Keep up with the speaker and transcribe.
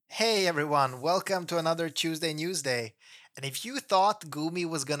Hey everyone, welcome to another Tuesday Newsday. And if you thought Gumi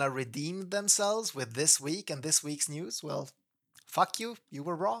was gonna redeem themselves with this week and this week's news, well, fuck you, you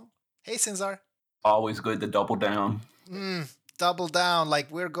were wrong. Hey Sinzar. Always good to double down. Double down, like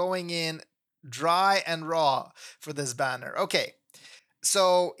we're going in dry and raw for this banner. Okay,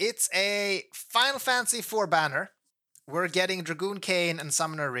 so it's a Final Fantasy IV banner. We're getting Dragoon Kane and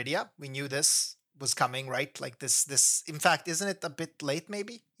Summoner Iridia. We knew this was coming, right? Like this. In fact, isn't it a bit late,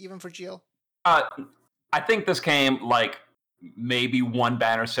 maybe even for GL? Uh, I think this came like maybe one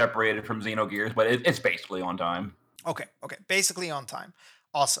banner separated from Xenogears, but it's basically on time. Okay, basically on time.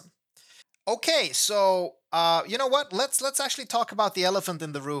 Awesome. Okay, so you know what? Let's actually talk about the elephant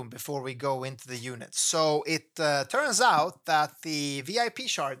in the room before we go into the units. So it turns out that the VIP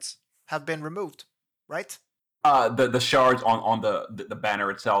shards have been removed, right? The shards on the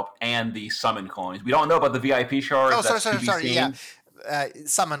banner itself and the summon coins. We don't know about the VIP shards. Oh, That's to be sorry. Yeah, seen.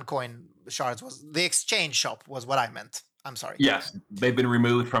 summon coin shards was the exchange shop was what I meant. I'm sorry. Yes, they've been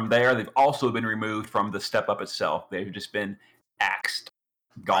removed from there. They've also been removed from the step up itself. They've just been axed,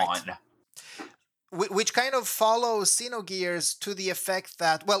 gone. Right. Which kind of follows Xenogears to the effect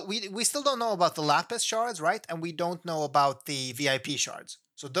that, well, we still don't know about the Lapis shards, right? And we don't know about the VIP shards.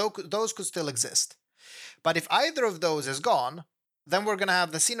 So those could still exist. But if either of those is gone, then we're going to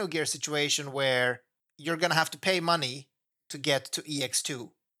have the Xenogear situation where you're going to have to pay money to get to EX2.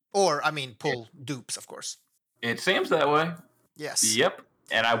 Or, I mean, pull dupes, of course. It seems that way. Yes. Yep.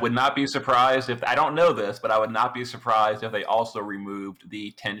 And I would not be surprised if I don't know this, but I would not be surprised if they also removed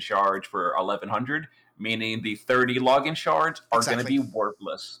the 10 shards for 1100, meaning the 30 login shards are going to be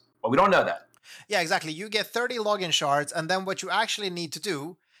worthless. But we don't know that. Yeah, exactly. You get 30 login shards, and then what you actually need to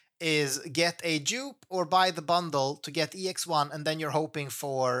do is get a dupe or buy the bundle to get EX1, and then you're hoping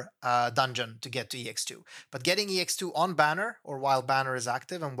for a dungeon to get to EX2. But getting EX2 on banner, or while banner is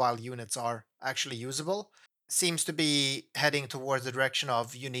active and while units are actually usable, seems to be heading towards the direction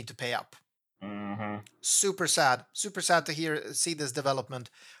of you need to pay up. Mm-hmm. Super sad to see this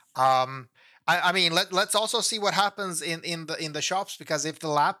development. I mean, let's also see what happens in the shops, because if the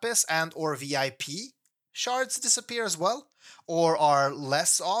Lapis and or VIP shards disappear as well, or are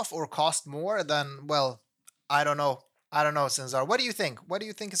less off or cost more, then, well, I don't know. Sinzar. What do you think? What do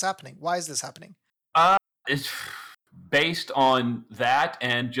you think is happening? Why is this happening? It's based on that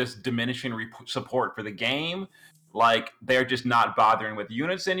and just diminishing support for the game. Like, they're just not bothering with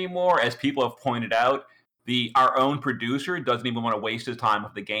units anymore. As people have pointed out, our own producer doesn't even want to waste his time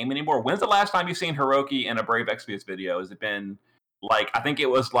with the game anymore. When's the last time you've seen Hiroki in a Brave Exvius video? Has it been I think it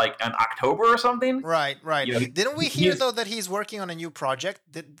was like in October or something? Right. You know, Didn't we hear though that he's working on a new project?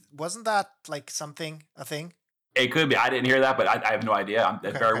 Wasn't that like a thing? It could be. I didn't hear that, but I have no idea.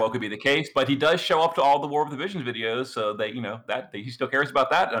 That very well could be the case. But he does show up to all the War of the Visions videos, so that that he still cares about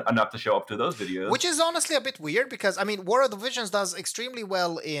that enough to show up to those videos. Which is honestly a bit weird, because I mean, War of the Visions does extremely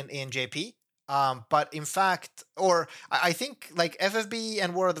well in JP. But in fact, or I think like FFB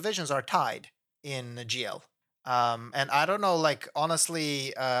and War of the Visions are tied in GL. And I don't know, like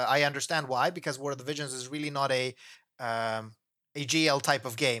honestly, I understand why, because War of the Visions is really not a GL type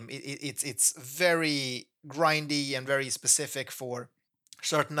of game. It's very grindy and very specific for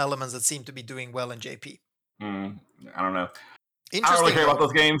certain elements that seem to be doing well in JP. I don't know. I Interesting. don't really care about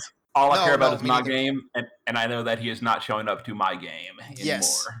those games. All I care about is me my neither. game, and I know that he is not showing up to my game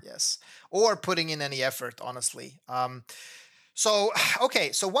anymore. Yes, or putting in any effort, honestly. So,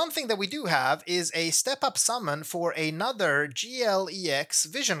 okay, so one thing that we do have is a step-up summon for another GLEX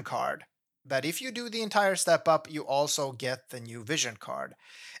Vision card, that if you do the entire step-up, you also get the new Vision card.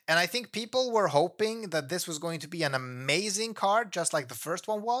 And I think people were hoping that this was going to be an amazing card, just like the first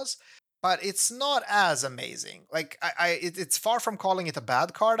one was, but it's not as amazing. Like, it's far from calling it a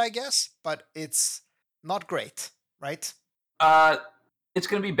bad card, I guess, but it's not great, right? It's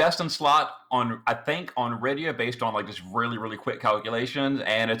going to be best in slot on Rydia based on like just really, really quick calculations.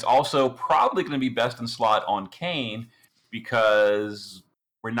 And it's also probably going to be best in slot on Kain because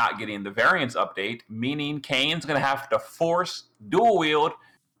we're not getting the variance update, meaning Kain's going to have to force dual wield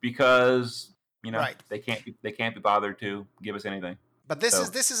because, they can't be bothered to give us anything. But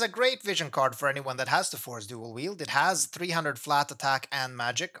this is a great vision card for anyone that has to force dual wield. It has 300 flat attack and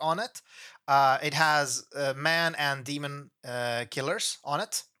magic on it. It has man and demon killers on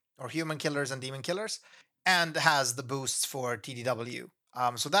it, or human killers and demon killers, and has the boosts for TDW.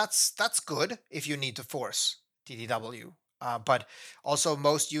 So that's good if you need to force TDW. But also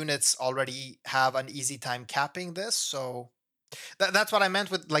most units already have an easy time capping this, so that's what I meant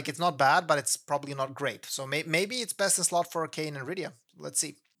with, like, it's not bad, but it's probably not great. So maybe it's best in slot for Kain and Rydia. Let's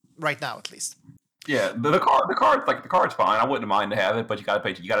see. Right now, at least. Yeah, the card's fine. I wouldn't mind to have it, but you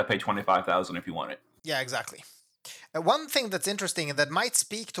gotta pay 25,000 if you want it. Yeah, exactly. One thing that's interesting and that might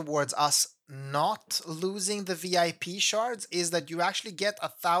speak towards us not losing the VIP shards is that you actually get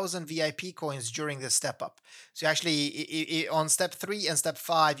 1,000 VIP coins during this step up. So you actually on step 3 and step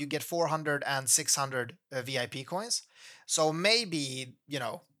 5 you get 400 and 600 VIP coins. So maybe,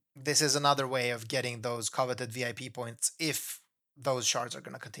 this is another way of getting those coveted VIP points if those shards are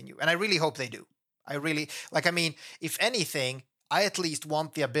going to continue. And I really hope they do. I really if anything, I at least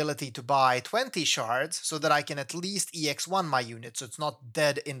want the ability to buy 20 shards so that I can at least EX1 my unit so it's not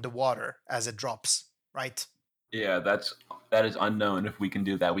dead in the water as it drops, right? Yeah, that is unknown if we can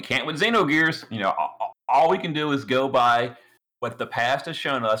do that. We can't with Xenogears. All we can do is go by what the past has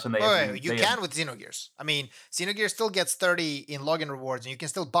shown us, and You can with Xenogears. Xenogears still gets 30 in login rewards, and you can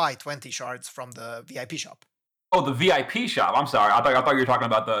still buy 20 shards from the VIP shop. Oh, the VIP shop. I'm sorry. I thought you were talking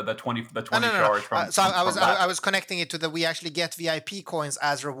about the 20 shards from. So I was connecting it to the we actually get VIP coins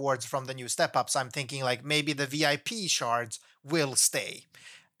as rewards from the new step up. So I'm thinking like maybe the VIP shards will stay.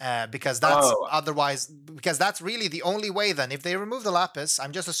 Because that's because that's really the only way then. If they remove the Lapis,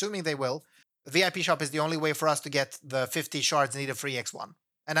 I'm just assuming they will. The VIP shop is the only way for us to get the 50 shards needed for EX1.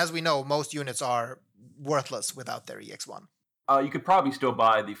 And as we know, most units are worthless without their EX1. You could probably still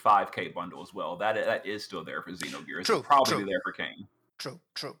buy the 5K bundle as well. That is still there for Xenogears. True. It'll probably be there for Kane. True.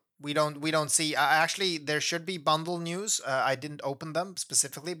 We don't see. Actually, there should be bundle news. I didn't open them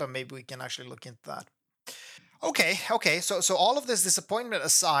specifically, but maybe we can actually look into that. Okay. So all of this disappointment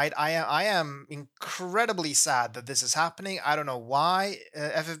aside, I am incredibly sad that this is happening. I don't know why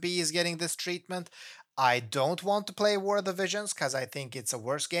FFB is getting this treatment. I don't want to play War of the Visions because I think it's a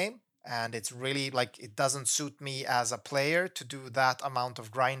worse game. And it's really it doesn't suit me as a player to do that amount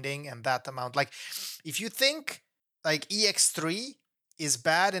of grinding and that amount. If you think EX3 is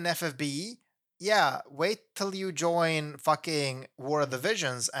bad in FFB, yeah, wait till you join fucking War of the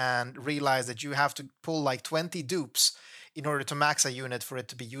Visions and realize that you have to pull 20 dupes in order to max a unit for it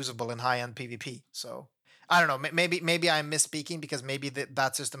to be usable in high-end PvP. So I don't know. Maybe I'm misspeaking because maybe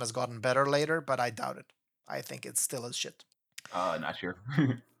that system has gotten better later, but I doubt it. I think it's still as shit. Not sure.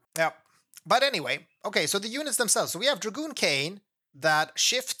 Yeah. But anyway, okay, so the units themselves. So we have Dragoon Kane that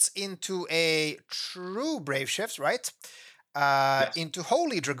shifts into a true Brave Shift, right? Yes. Into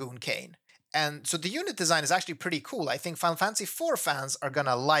Holy Dragoon Kane. And so the unit design is actually pretty cool. I think Final Fantasy IV fans are going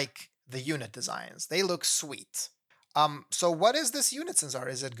to like the unit designs. They look sweet. So what is this unit, Cesar?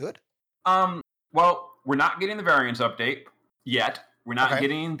 Is it good? Well, we're not getting the variance update yet. We're not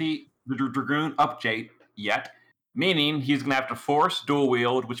getting the Dragoon update yet. Meaning he's going to have to force dual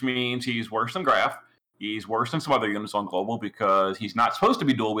wield, which means he's worse than Graf. He's worse than some other units on Global because he's not supposed to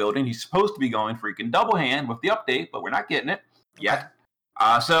be dual wielding. He's supposed to be going freaking double hand with the update, but we're not getting it yet.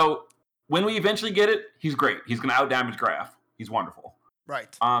 So when we eventually get it, he's great. He's going to outdamage Graf. He's wonderful.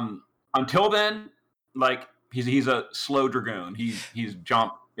 Right. Until then, he's a slow Dragoon. He's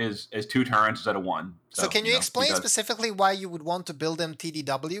jump is 2 turns instead of 1. So can you explain specifically why you would want to build him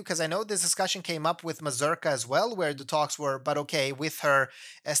TDW? Because I know this discussion came up with Mazurka as well, where the talks were, but okay, with her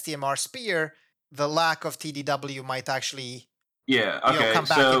STMR spear, the lack of TDW might actually come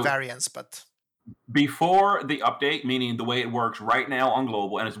back in variance. But before the update, meaning the way it works right now on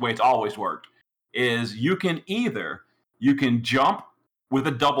Global, and it's the way it's always worked, is you can jump with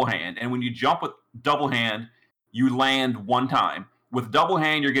a double hand, and when you jump with double hand, you land 1 time. With double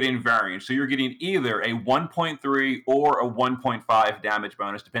hand, you're getting variance. So you're getting either a 1.3 or a 1.5 damage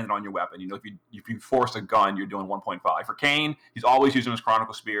bonus, depending on your weapon. If you force a gun, you're doing 1.5. For Kane, he's always using his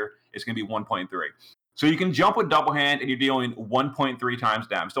Chronicle Spear. It's going to be 1.3. So you can jump with double hand, and you're dealing 1.3 times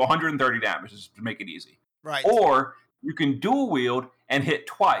damage. So 130 damage, just to make it easy. Right. Or you can dual wield and hit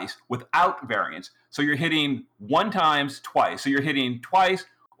twice without variance. So you're hitting 1 times twice. So you're hitting twice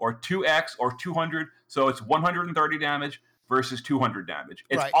or 2x or 200. So it's 130 damage. Versus 200 damage.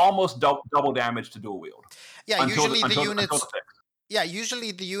 It's almost double damage to dual wield. Yeah, usually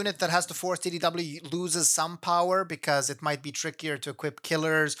the unit that has to force TDW loses some power because it might be trickier to equip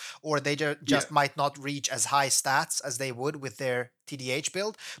killers, or they just might not reach as high stats as they would with their TDH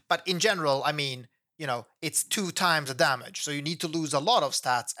build. But in general, it's 2 times the damage. So you need to lose a lot of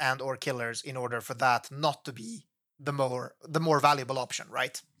stats and or killers in order for that not to be the more valuable option,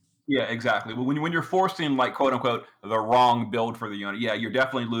 right? Yeah, exactly. When you're forcing quote unquote the wrong build for the unit, yeah, you're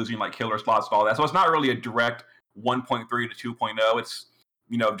definitely losing killer slots and all that. So it's not really a direct 1.3 to 2.0. It's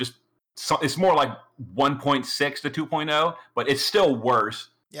it's more like 1.6 to 2.0, but it's still worse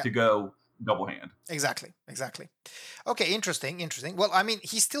to go double hand. Exactly. Okay, interesting. Well, I mean,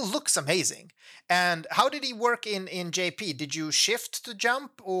 he still looks amazing. And how did he work in JP? Did you shift to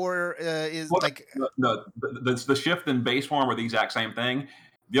jump, or is Well, like no, the shift and base form are the exact same thing.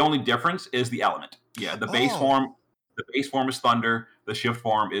 The only difference is the element. Yeah, oh, the base form is thunder. The shift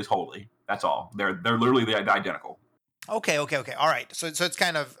form is holy. That's all. They're literally the identical. okay. All right. So it's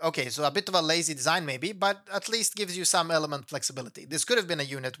kind of okay. So a bit of a lazy design maybe, but at least gives you some element flexibility. This could have been a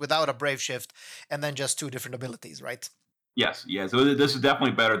unit without a brave shift and then just two different abilities, right? Yes, yeah. So this is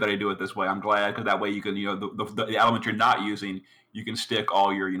definitely better that I do it this way. I'm glad because that way you can, the element you're not using, you can stick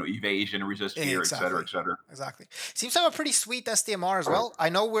all your, evasion, resist fear, et cetera, Exactly. et cetera. Exactly. Seems to have a pretty sweet SDMR as well. I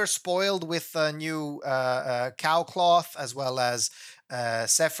know we're spoiled with new cow cloth as well as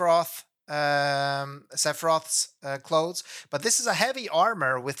Sephiroth's clothes, but this is a heavy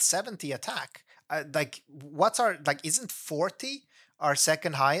armor with 70 attack. Like, what's our like? Isn't 40 our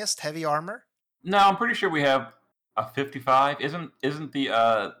second highest heavy armor? No, I'm pretty sure we have a 55. Isn't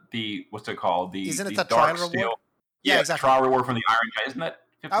the what's it called? Isn't it The a trial dark reward? steel. Yeah, Yeah, exactly. trial reward from the Iron Giant. Isn't that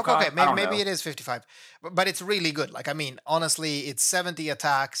Okay, 55? I maybe don't maybe know. it is 55, but it's really good. Like, I mean, honestly, it's 70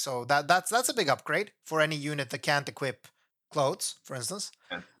 attack, so that's a big upgrade for any unit that can't equip clothes, for instance.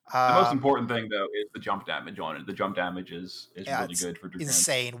 Yeah. The most Um, important thing though is the jump damage on it. The jump damage is yeah, really it's good for Dragoon.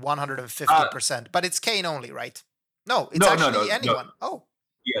 insane, Uh, 150%, but it's Kane only, right? No, it's no, no, actually no, no. anyone. Oh,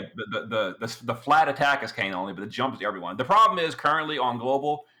 Yeah, the flat attack is Kane only, but the jump is everyone. The problem is currently on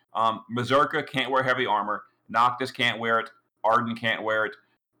global, Mazurka can't wear heavy armor. Noctis can't wear it. Arden can't wear it.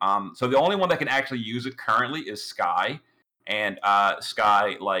 So the only one that can actually use it currently is Sky, and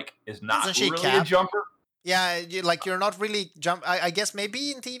Sky like is not isn't she really a cap? jumper. Yeah, like you're not really jump. I guess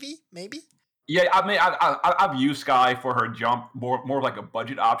maybe in TV, maybe. Yeah, I mean, I've used Sky for her jump more like a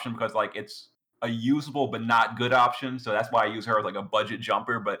budget option because like it's a usable but not good option. So that's why I use her as like a budget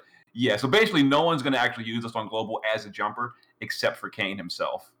jumper. But yeah, so basically, no one's going to actually use this on global as a jumper except for Kane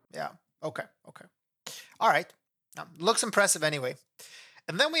himself. Yeah. Okay. All right. Looks impressive anyway.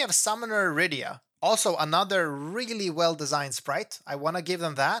 And then we have Summoner Rydia. Also, another really well designed sprite. I want to give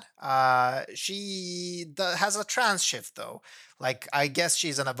them that. Has a trans shift though. Like, I guess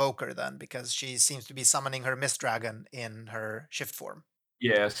she's an evoker then because she seems to be summoning her Mist Dragon in her shift form.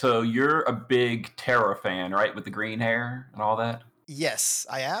 Yeah, so you're a big Terra fan, right? With the green hair and all that. Yes,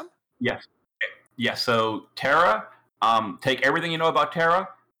 I am. Yes. Yes. So Terra, take everything you know about Terra,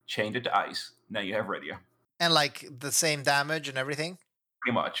 change it to ice. Now you have Rydia. And like the same damage and everything.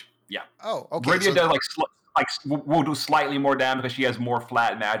 Pretty much. Yeah. Oh, okay. Rydia So, does will do slightly more damage because she has more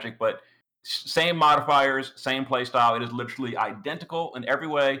flat magic, but same modifiers, same playstyle. It is literally identical in every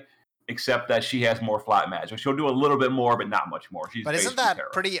way, except that she has more flat magic. She'll do a little bit more, but not much more. She's but isn't basically that Terra.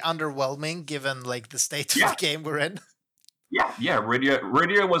 pretty underwhelming given like the state of Yeah. the game we're in? Yeah.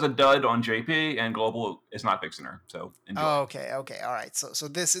 Rydia was a dud on JP, and Global is not fixing her. So enjoy. Okay, all right. So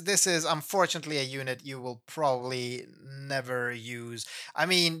this is unfortunately a unit you will probably never use. I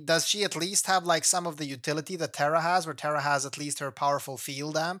mean, does she at least have like some of the utility that Terra has, where Terra has at least her powerful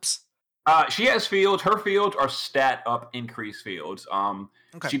field amps? She has fields. Her fields are stat up increase fields.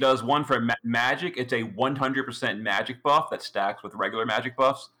 Okay, She does one for magic. It's a 100% magic buff that stacks with regular magic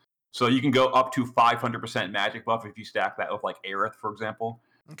buffs. So you can go up to 500% magic buff if you stack that with like Aerith, for example.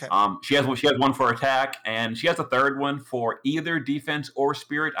 okay. She has one for attack, and she has a third one for either defense or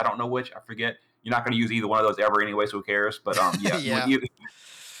spirit. I don't know which. I forget. You're not going to use either one of those ever anyway, so who cares? But yeah, Yeah, you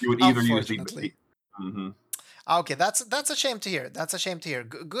would either use the. unfortunately. Mm-hmm. Okay, that's a shame to hear. That's a shame to hear.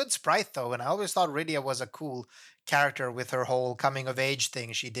 Good sprite though, and I always thought Rydia was a cool character with her whole coming of age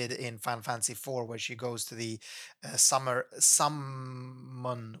thing she did in Final Fantasy IV, where she goes to the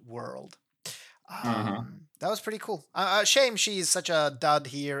summon world. Mm-hmm. That was pretty cool. Shame she's such a dud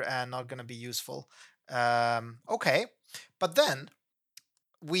here and not going to be useful. Okay, but then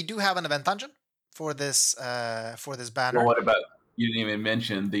we do have an event dungeon for this banner. Well, what about you didn't even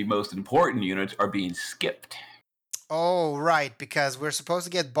mention the most important units are being skipped. Oh, right, because we're supposed to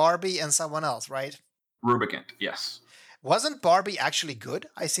get Barbie and someone else, right? Rubicant, yes. Wasn't Barbie actually good?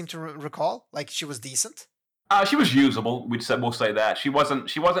 I seem to recall, like she was decent. She was usable. We'll say that she wasn't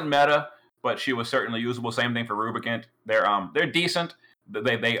meta, but she was certainly usable. Same thing for Rubicant. They're decent.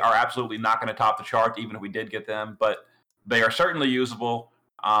 They are absolutely not going to top the chart, even if we did get them. But they are certainly usable.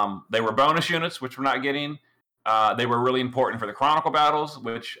 They were bonus units, which we're not getting. They were really important for the Chronicle battles,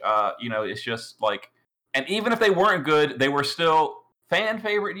 which it's just like. And even if they weren't good, they were still fan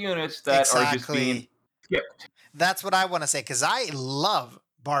favorite units that are just being skipped. That's what I want to say, because I love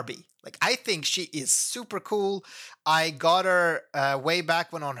Barbie. Like, I think she is super cool. I got her way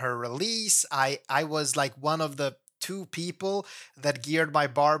back when on her release. I was like one of the 2 people that geared my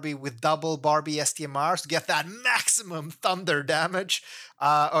Barbie with double Barbie STMRs to get that maximum thunder damage.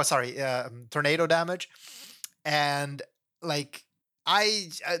 Tornado damage. And like I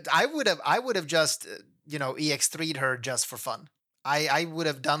would have just EX3'd her just for fun. I would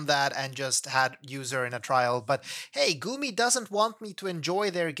have done that and just had user in a trial. But hey, Gumi doesn't want me to enjoy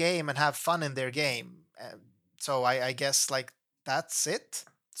their game and have fun in their game. So I guess like that's it.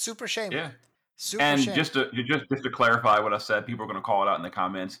 Super shame. Yeah. Super And shame. just to clarify what I said, people are going to call it out in the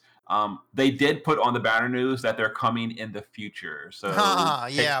comments. They did put on the banner news that they're coming in the future. So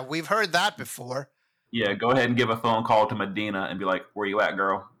yeah, we've heard that before. Yeah, go ahead and give a phone call to Medina and be like, "Where you at,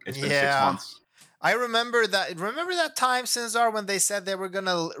 girl? It's been 6 months." I remember that. Remember that time, Sinzar, when they said they were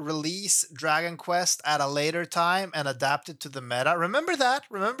gonna release Dragon Quest at a later time and adapt it to the meta? Remember that?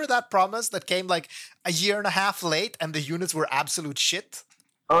 Remember that promise that came like a year and a half late, and the units were absolute shit?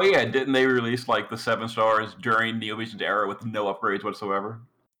 Oh yeah, didn't they release like the 7 stars during NeoVision's era with no upgrades whatsoever?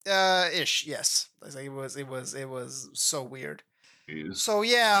 Ish, yes. It was so weird. Jeez. So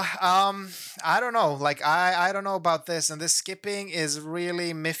yeah, I don't know. Like I don't know about this, and this skipping is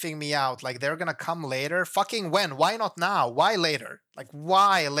really miffing me out. Like they're gonna come later. Fucking when? Why not now? Why later? Like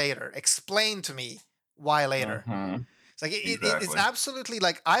why later? Explain to me why later. Mm-hmm. It's like it's absolutely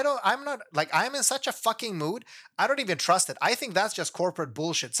like I'm not like I'm in such a fucking mood. I don't even trust it. I think that's just corporate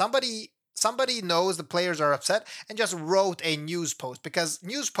bullshit. Somebody knows the players are upset and just wrote a news post, because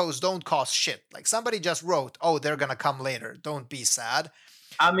news posts don't cost shit. Like somebody just wrote, "Oh, they're gonna come later. Don't be sad."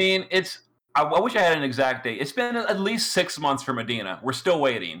 I mean, I wish I had an exact date. It's been at least 6 months for Medina. We're still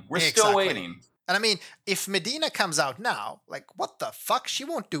waiting. Still waiting. And I mean, if Medina comes out now, like what the fuck? She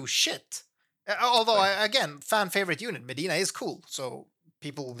won't do shit. Although, again, fan favorite unit, Medina is cool, so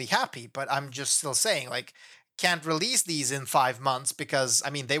people will be happy. But I'm just still saying, like, can't release these in 5 months because,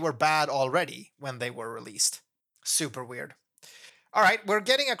 I mean, they were bad already when they were released. Super weird. All right, we're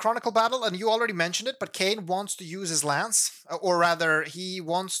getting a Chronicle battle, and you already mentioned it, but Kayn wants to use his Lance, or rather, he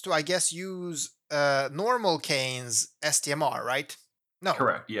wants to, I guess, use normal Kayn's STMR, right? No.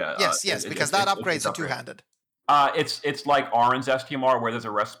 Correct, yeah. Yes, because that upgrades to two-handed. It's like Arn's STMR, where there's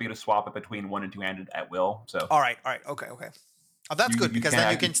a recipe to swap it between 1- and 2-handed at will. So all right, okay. Oh, that's good, because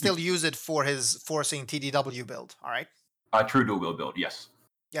then you can still use it for his forcing TDW build. All right. True dual wield build, yes.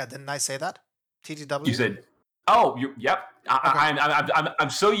 Yeah, didn't I say that? TDW. You said, "Oh, yep." I'm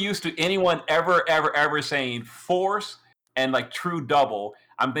so used to anyone ever saying force and like true double.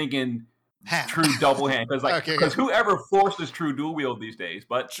 I'm thinking true double hand, because whoever forces true dual wield these days.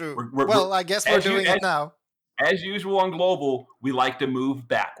 But true. Well, I guess we're doing it now. As usual on Global, we like to move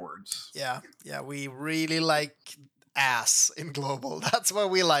backwards. Yeah, we really like ass in Global. That's what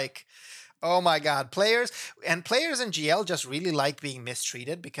we like. Oh my god, players in GL just really like being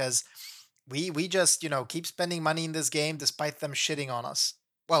mistreated, because we just, keep spending money in this game despite them shitting on us.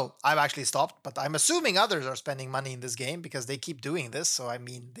 Well, I've actually stopped, but I'm assuming others are spending money in this game because they keep doing this. So I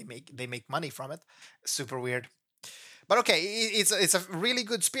mean, they make money from it. Super weird. But okay, it's a really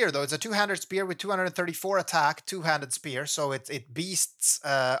good spear though. It's a 2-handed spear with 234 attack, 2-handed spear. So it beasts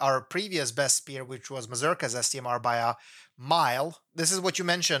our previous best spear, which was Mazurka's STMR, by a mile. This is what you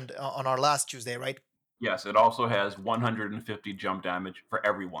mentioned on our last Tuesday, right? Yes, it also has 150 jump damage for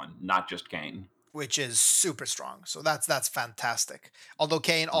everyone, not just Kayn, which is super strong. So that's fantastic. Although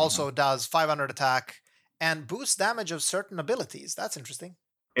Kayn also does 500 attack and boosts damage of certain abilities. That's interesting.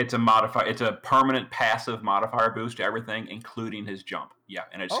 It's a modifier. It's a permanent passive modifier boost to everything, including his jump. Yeah,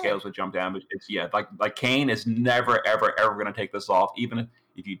 and it scales with jump damage. It's like Kayn is never ever going to take this off, even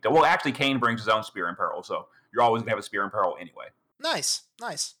if you. Well, actually, Kayn brings his own spear in peril, so you're always going to have a spear in peril anyway. Nice.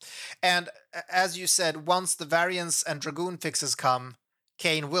 And as you said, once the variants and Dragoon fixes come,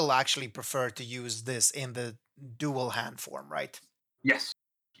 Kayn will actually prefer to use this in the dual hand form, right? Yes,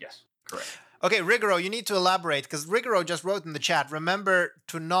 correct. Okay, Rigoro, you need to elaborate, because Rigoro just wrote in the chat, remember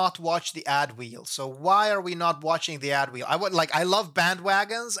to not watch the ad wheel. So why are we not watching the ad wheel? I love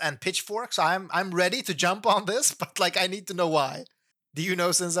bandwagons and pitchforks. I'm ready to jump on this, but I need to know why. Do you know,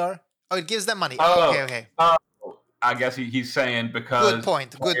 Sinzar? Oh, it gives them money. Okay. I guess he's saying because... Good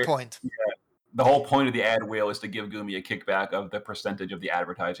point. Yeah, the whole point of the ad wheel is to give Gumi a kickback of the percentage of the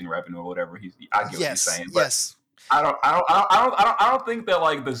advertising revenue or whatever. I get what he's saying. Yes. I don't think that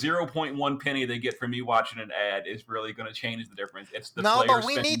the 0.1 penny they get from me watching an ad is really going to change the difference. It's the but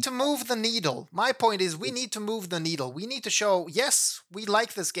we need to move the needle. My point is, we need to move the needle. We need to show, yes, we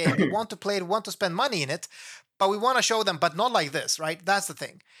like this game. We want to play it, want to spend money in it, but we want to show them, but not like this, right? That's the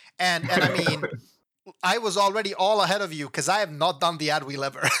thing. And I mean, I was already all ahead of you because I have not done the ad wheel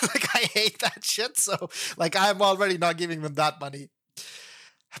ever. I hate that shit. So I'm already not giving them that money.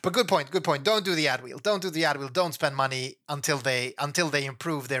 But good point. Good point. Don't do the ad wheel. Don't do the ad wheel. Don't spend money until they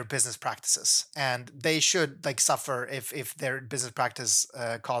improve their business practices, and they should like suffer if their business practice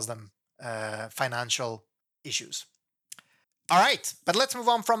cause them financial issues. All right, but let's move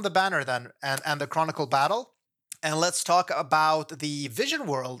on from the banner then and the Chronicle battle. And let's talk about the Vision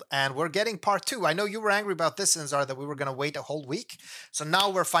World. And we're getting part 2. I know you were angry about this, Sinzar, that we were going to wait a whole week. So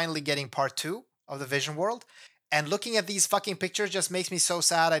now we're finally getting part 2 of the Vision World. And looking at these fucking pictures just makes me so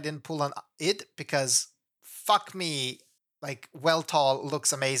sad I didn't pull an id, because fuck me, like Weltall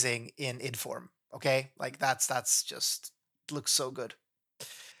looks amazing in id form. Okay, like that's just looks so good.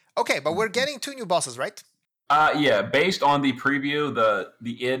 Okay, but we're getting 2 new bosses, right? Yeah. Based on the preview,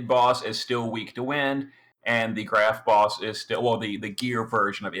 the id boss is still weak to wind, and the Graph boss is still the gear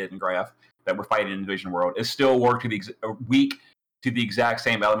version of id and Graph that we're fighting in Vision World is still weak to the exact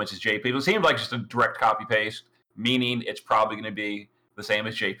same elements as JP. So it seems like just a direct copy paste, meaning it's probably going to be the same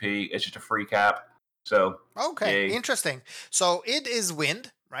as JP. It's just a free cap. So okay, yay. Interesting. So id is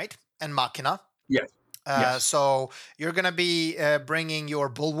wind, right, and Machina. Yes. Yes. So you're going to be bringing your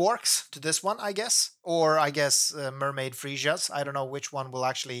Bulwarks to this one, I guess, or I guess Mermaid Frisia's. I don't know which one will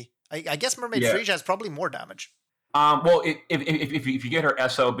actually. I guess Mermaid Frisia has probably more damage. Well, if you get her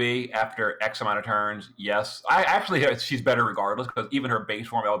SOB after X amount of turns, yes. I actually she's better regardless, because even her base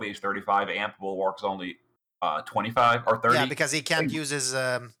form LB is 35, Amp Bulwark's only 25 or 30. Yeah, because he can't use his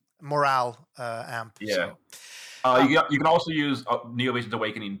morale amp. Yeah. So. You can also use Neovision's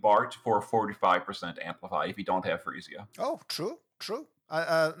Awakening Bart for 45% amplify if you don't have Frisia. Oh, true.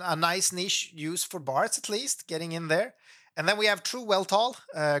 A nice niche use for Barts, at least, getting in there. And then we have True Weltall,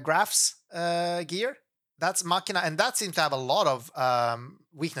 Graph's gear. That's Machina, and that seems to have a lot of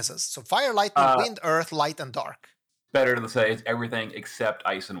weaknesses. So fire, lightning, wind, earth, light, and dark. Better to say it's everything except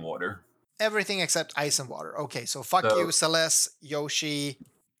ice and water. Everything except ice and water. Okay, so fuck you, Celeste, Yoshi,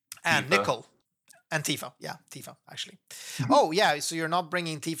 and Tifa. Nickel. And Tifa. Yeah, Tifa, actually. Oh, yeah, so you're not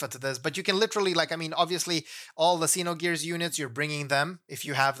bringing Tifa to this, but you can literally, obviously, all the Xenogears units, you're bringing them if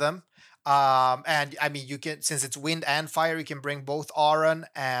you have them. And I mean, you can, since it's wind and fire, you can bring both Auron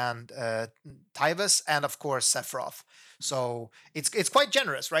and Tyvus, and of course Sephiroth. So it's quite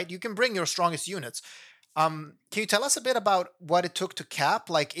generous, right? You can bring your strongest units. Can you tell us a bit about what it took to cap?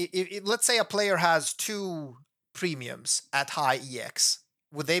 Like, let's say a player has 2 premiums at high EX,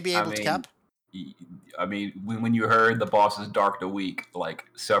 would they be able to cap? I mean, when you heard the bosses Dark the Weak, like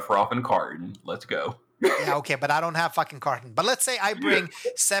Sephiroth and Carton, let's go. Yeah, okay, but I don't have fucking Carton. But let's say I bring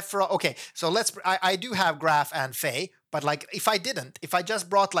Sephiroth. Okay, so I do have Graph and Faye, but like if I just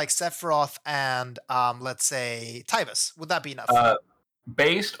brought like Sephiroth and let's say Tyvus, would that be enough?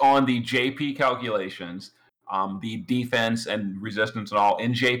 Based on the JP calculations, the defense and resistance and all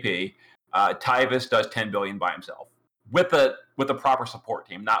in JP, Tyvus does 10 billion by himself with a proper support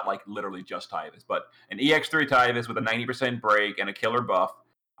team, not like literally just Tyvus, but an EX3 Tyvus with a 90% break and a killer buff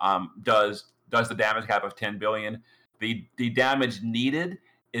does the damage cap of 10 billion. The damage needed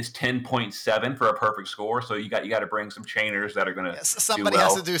is 10.7 for a perfect score. So you got to bring some chainers that are going to somebody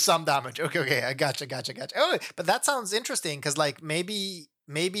has to do some damage. Okay. I gotcha. Oh, but that sounds interesting, because like maybe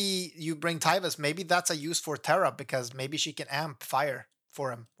you bring Tyvus, maybe that's a use for Terra, because maybe she can amp fire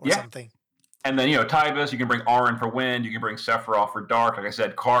for him or something. And then, Tyvus, you can bring Auron for wind, you can bring Sephiroth for dark, like I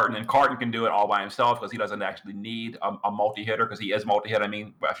said, Carton, and Carton can do it all by himself because he doesn't actually need a multi-hitter, because he is multi-hit,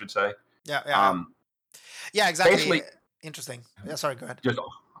 I should say. Yeah. Yeah, exactly. Basically, interesting. Yeah, sorry, go ahead. Just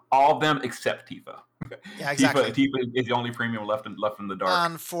all of them except Tifa. Yeah, exactly. Tifa is the only premium left in the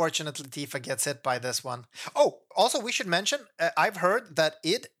dark. Unfortunately, Tifa gets hit by this one. Oh, also we should mention, I've heard that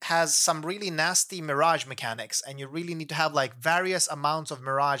it has some really nasty Mirage mechanics, and you really need to have like various amounts of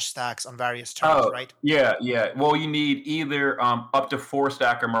Mirage stacks on various turns, right? Yeah. Well, you need either up to 4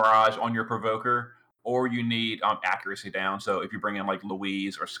 stacker Mirage on your Provoker, or you need accuracy down. So if you bring in like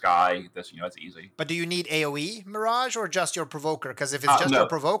Louise or Sky, that's easy. But do you need AoE Mirage or just your Provoker? Because if it's just your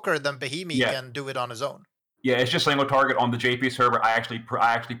Provoker, then Behemoth can do it on his own. Yeah, it's just single target on the JP server. I actually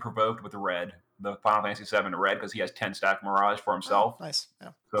provoked with Red, the Final Fantasy VII Red, because he has 10 stack Mirage for himself. Oh, nice. Yeah.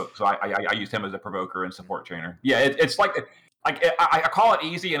 So I used him as a Provoker and support chainer. Yeah, it's like I call it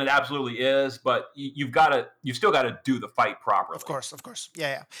easy, and it absolutely is, but you still got to do the fight properly. Of course.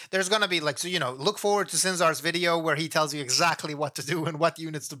 Yeah. There's going to be look forward to Sinzar's video where he tells you exactly what to do and what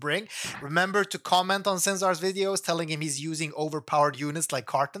units to bring. Remember to comment on Sinzar's videos telling him he's using overpowered units like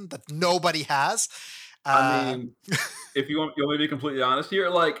Carton that nobody has. I mean, if you want me to be completely honest here,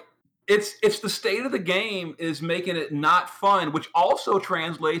 like, it's the state of the game is making it not fun, which also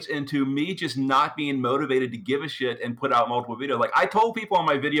translates into me just not being motivated to give a shit and put out multiple videos. Like, I told people on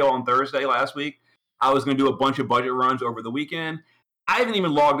my video on Thursday last week I was going to do a bunch of budget runs over the weekend. I haven't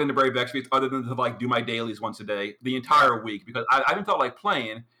even logged into Brave Exvius other than to like do my dailies once a day the entire week because I haven't felt like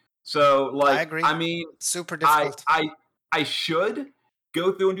playing. So like, I agree. I mean, Super I difficult. I should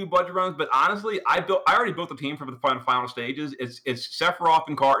go through and do budget runs, but honestly, I already built the team for the final stages. It's Sephiroth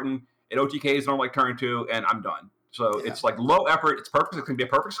and Carton. It OTKs on like turn 2, and I'm done. So Yeah. it's like low effort. It's perfect. It can be a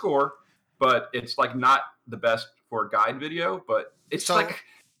perfect score, but it's like not the best for a guide video. But it's So, like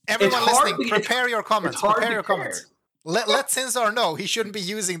everyone it's hard listening, to- prepare your comments. it's hard Prepare to your care. comments. Let Cinzar know he shouldn't be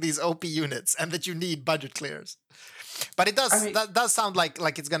using these OP units and that you need budget clears. But it does that does sound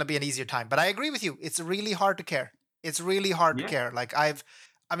like it's going to be an easier time. But I agree with you. It's really hard to care. It's really hard to care. Like I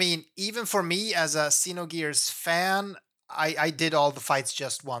mean, even for me as a Xenogears fan, I did all the fights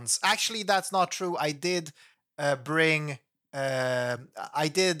just once. Actually, that's not true. I did bring. I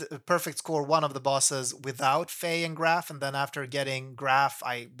did perfect score one of the bosses without Faye and Graf, and then after getting Graf,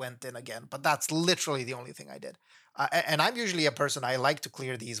 I went in again. But that's literally the only thing I did. And I'm usually a person, I like to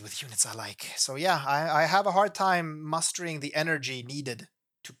clear these with units I like. So yeah, I have a hard time mustering the energy needed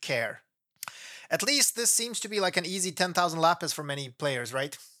to care. At least this seems to be like an easy 10,000 lapis for many players,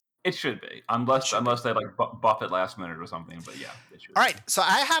 right? It should be, unless they like buff it last minute or something. But yeah, it should. All right, so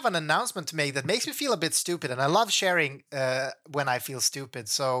I have an announcement to make that makes me feel a bit stupid, and I love sharing when I feel stupid.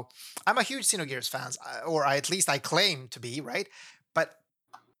 So I'm a huge Xenogears fan, or at least I claim to be, right? But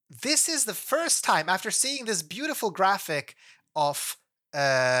this is the first time, after seeing this beautiful graphic of,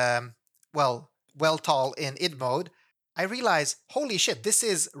 Weltall in id mode, I realize, holy shit, this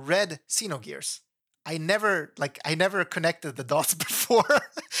is red Xenogears. I never connected the dots before.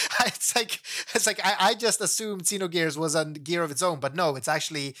 it's like I just assumed Xenogears was a gear of its own, but no, it's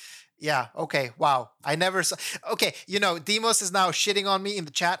actually, yeah, okay, wow. I never saw. Okay, Demos is now shitting on me in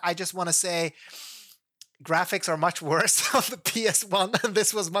the chat. I just want to say, graphics are much worse on the PS1, and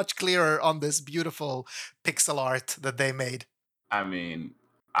this was much clearer on this beautiful pixel art that they made. I mean,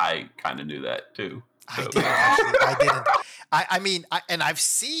 I kind of knew that too. So. I didn't actually. I didn't. I mean, and I've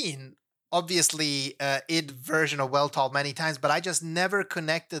seen obviously id version of Weltall many times, but I just never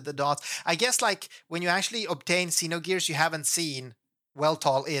connected the dots. I guess like when you actually obtain Xenogears, you haven't seen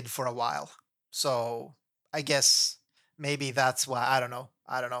Weltall id for a while. So I guess maybe that's why. I don't know.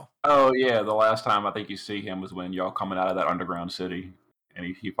 Oh yeah, the last time I think you see him was when y'all coming out of that underground city,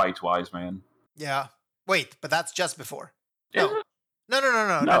 and he fights Wise Man. Yeah. Wait, but that's just before. No, No,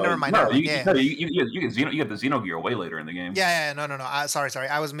 never mind. No, you get the Xenogear way later in the game. Yeah, no. Sorry.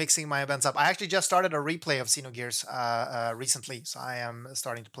 I was mixing my events up. I actually just started a replay of Xenogears recently, so I am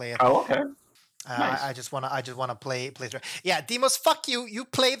starting to play it. Oh, okay. Nice. I just wanna play through. Yeah, Demos, fuck you. You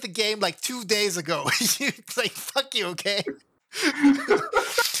played the game like 2 days ago. Fuck you, okay?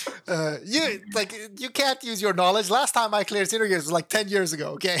 You can't use your knowledge. Last time I cleared Xenogears was like 10 years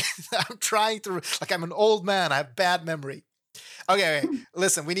ago, okay? I'm trying to, I'm an old man. I have bad memory. Okay,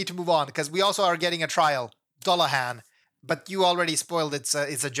 listen, we need to move on because we also are getting a trial, Dullahan, but you already spoiled it's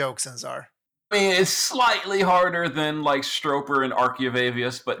a joke, Cinzar. I mean, it's slightly harder than like Stroper and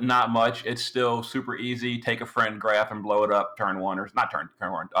Archeovavius, but not much. It's still super easy. Take a friend graph and blow it up turn 1 or not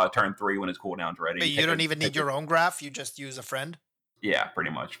turn 3 when its cooldown's ready. But you don't even need your own graph. You just use a friend. Yeah, pretty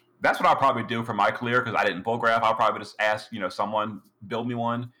much. That's what I'll probably do for my clear because I didn't pull graph. I'll probably just ask someone build me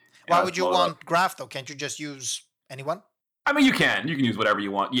one. Why would you want graph though? Can't you just use anyone? I mean, you can use whatever you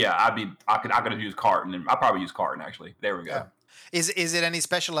want. Yeah, I could use Carton, and I'll probably use Carton actually. There we go. Yeah. Is it any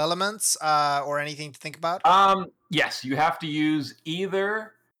special elements or anything to think about? Yes, you have to use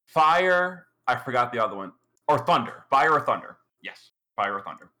either fire. I forgot the other one, or thunder. Fire or thunder. Yes, fire or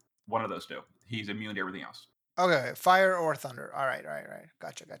thunder. One of those two. He's immune to everything else. Okay, fire or thunder. All right.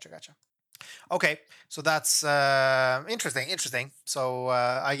 Gotcha. Okay, so that's interesting. So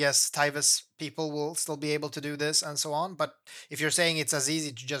I guess Tyvis people will still be able to do this and so on. But if you're saying it's as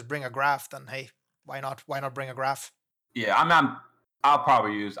easy to just bring a graph, then hey, why not? Why not bring a graph? Yeah, I'll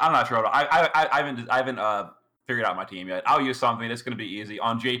probably use. I'm not sure. I haven't figured out my team yet. I'll use something. It's going to be easy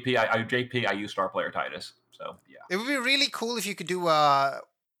on JP. I use star player Titus. So yeah, it would be really cool if you could do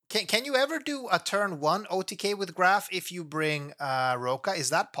Can you ever do a turn 1 OTK with graph if you bring Roka? Is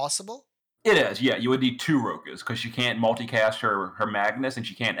that possible? It is, yeah. You would need 2 Rokas because she can't multicast her Magnus and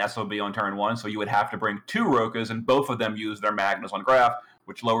she can't SOB on turn 1. So you would have to bring 2 Rokas and both of them use their Magnus on graph,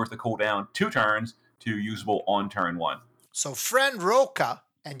 which lowers the cooldown 2 turns to usable on turn 1. So friend Roka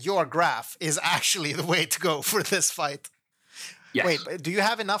and your graph is actually the way to go for this fight. Yes. Wait, do you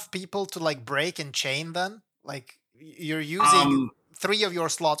have enough people to like break and chain then? Like you're using 3 of your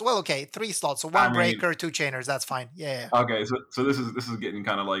slots. Well, okay, 3 slots. So 1 breaker, 2 chainers. That's fine. Yeah. Okay, so this is getting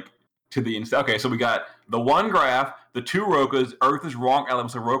kind of like to the inside. Okay, so we got the 1 graph, the 2 Rokas. Earth is wrong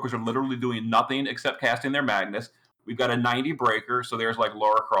elements. So Rokas are literally doing nothing except casting their Magnus. We've got a 90 breaker, so there's like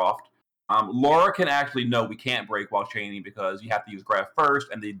Lara Croft. Laura can actually no, we can't break while chaining because you have to use graph first,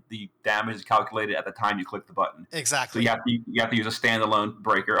 and the damage is calculated at the time you click the button. Exactly. So you have to use a standalone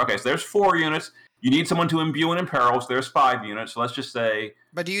breaker. Okay, so there's 4 units. You need someone to imbue and imperil, so there's 5 units. So let's just say.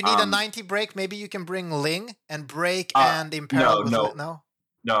 But do you need a 90 break? Maybe you can bring Ling and break and imperil.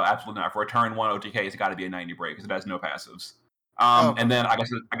 No, absolutely not. For a turn 1 OTK, it's got to be a 90 break because it has no passives. Okay. And then I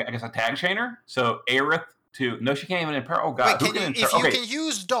guess a tag chainer. So Aerith to no, she can't even imperil. Oh God, wait, if you can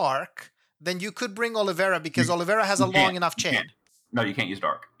use Dark, then you could bring Olivera because Olivera has a long enough chain. No, you can't use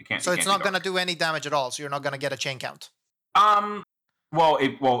Dark. You can't. So it's not going to do any damage at all. So you're not going to get a chain count.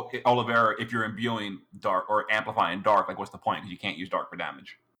 Olivera, if you're imbuing Dark or amplifying Dark, like what's the point? Because you can't use Dark for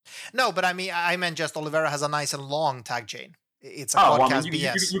damage. No, but I meant just Olivera has a nice and long tag chain. It's a podcast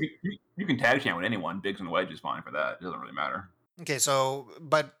BS. You can tag chain with anyone. Biggs and Wedge is fine for that. It doesn't really matter. Okay, so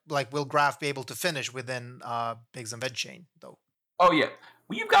but like, will Graf be able to finish within Biggs and Wedge chain though? Oh yeah.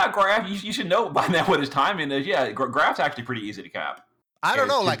 Well, you've got Graf. You should know by now what his timing is. Yeah, Graf's actually pretty easy to cap. I don't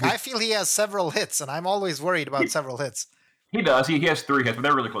know. Like, I feel he has several hits, and I'm always worried about several hits. He does. He has 3 hits, but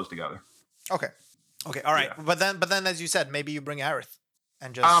they're really close together. Okay. All right. Yeah. But then, as you said, maybe you bring Aerith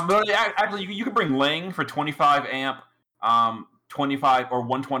and just. But actually, you can bring Ling for 25 amp, 25 or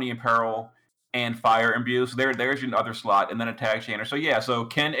 120 imperil, and fire imbue. So there's your other slot, and then a tag chainer. So yeah. So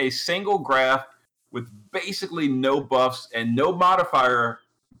can a single Graf with basically no buffs and no modifier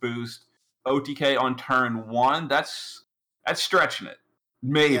boost OTK on turn 1? That's stretching it.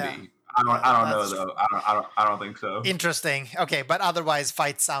 Maybe. Yeah. I don't know though. I don't think so. Interesting. Okay, but otherwise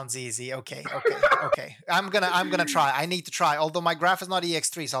fight sounds easy. Okay. I'm gonna try. I need to try. Although my Graf is not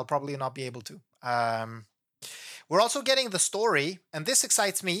EX3, so I'll probably not be able to. We're also getting the story, and this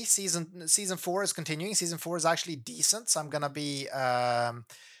excites me. Season 4 is continuing. Season 4 is actually decent, so I'm gonna be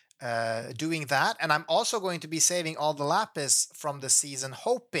doing that, and I'm also going to be saving all the lapis from the season,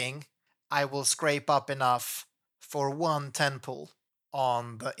 hoping I will scrape up enough for 1 10 pull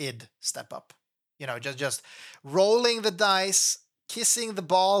on the id step up. You know, just rolling the dice, kissing the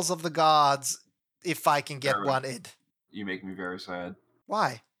balls of the gods if I can get 1 id. You make me very sad.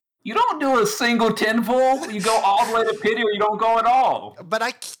 Why? You don't do a single 10 pull. You go all the way to pity, or you don't go at all. But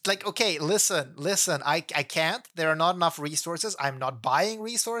okay, listen. I can't. There are not enough resources. I'm not buying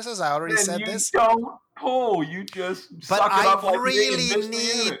resources. I already said this. You don't pull. You just but suck it up like really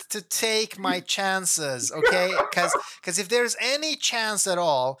need to take my chances, okay? Because if there's any chance at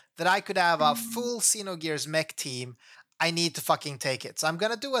all that I could have a full Xenogears mech team, I need to fucking take it. So I'm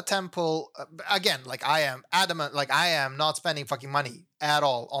gonna do a 10 pull again. Like, I am adamant. Like, I am not spending fucking money at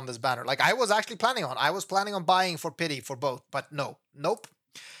all on this banner. Like, I was planning on buying for pity for both, but nope,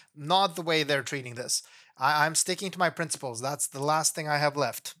 not the way they're treating this. I'm sticking to my principles. That's the last thing I have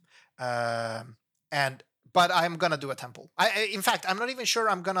left. But I'm gonna do a 10 pull. In fact, I'm not even sure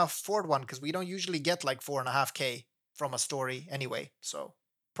I'm gonna afford one because we don't usually get like 4.5K from a story anyway. So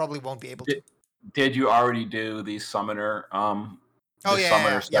probably won't be able to. Did you already do the summoner? Yeah.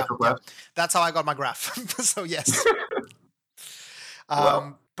 That's how I got my Graf. So yes.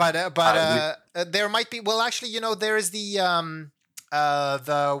 There might be. Well, actually, there is the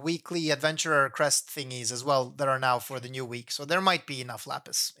weekly adventurer crest thingies as well that are now for the new week. So there might be enough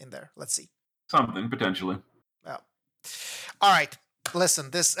lapis in there. Let's see. Something potentially. Yeah. All right.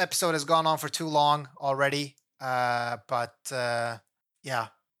 Listen, this episode has gone on for too long already. Yeah,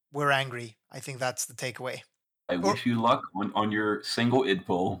 we're angry. I think that's the takeaway. I wish you luck on your single id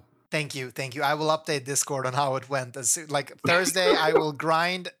pull. Thank you. I will update Discord on how it went. Like Thursday, I will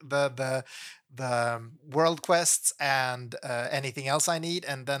grind the world quests and anything else I need,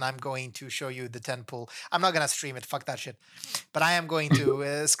 and then I'm going to show you the 10 pull. I'm not gonna stream it. Fuck that shit. But I am going to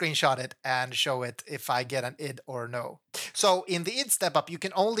screenshot it and show it if I get an id or no. So in the id step up, you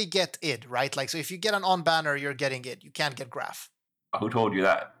can only get id, right? Like, so if you get an on banner, you're getting id. You can't get Graf. Who told you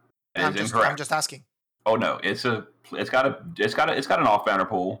that? I'm just asking. Oh no, it's got an off banner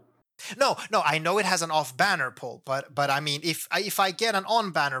pull. No, I know it has an off banner pull, but I mean, if I get an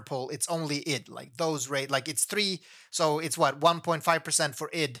on banner pull, it's only id. Like those rate, like it's 3, so it's what 1.5% for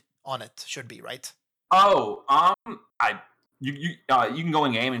id on it should be, right? Oh, you can go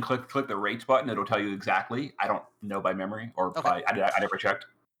in game and click the rates button. It'll tell you exactly. I don't know by mememory, or okay. I never checked.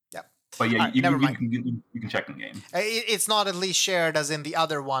 But yeah, right, you can check in game. It's not at least shared as in the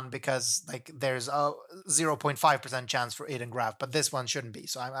other one because like there's a 0.5% chance for id and Graf, but this one shouldn't be.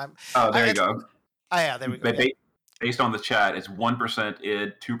 So I'm. Oh, there you go. Oh yeah, there we go. Based on the chat, it's 1%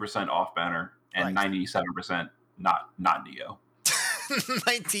 id, 2% off banner, and 97% not Neo.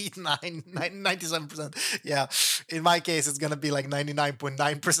 97%. Yeah. In my case, it's going to be like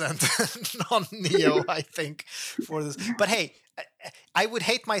 99.9% non-Neo, I think, for this. But hey, I would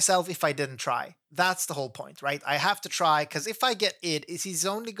hate myself if I didn't try. That's the whole point, right? I have to try, because if I get it, is he's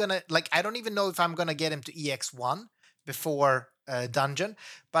only going to, like, I don't even know if I'm going to get him to EX1 before dungeon,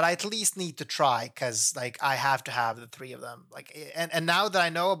 but I at least need to try, because like I have to have the three of them. Like, and now that I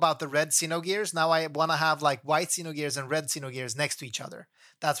know about the red Xenogears, now I want to have like white Xenogears and red Xenogears next to each other.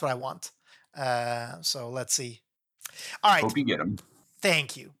 That's what I want. So let's see. All right. Hope you get them.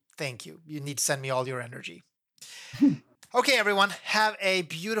 Thank you. Thank you. You need to send me all your energy. Okay, everyone. Have a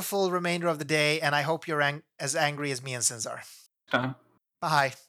beautiful remainder of the day, and I hope you're as angry as me and Sins are. Uh, Bye.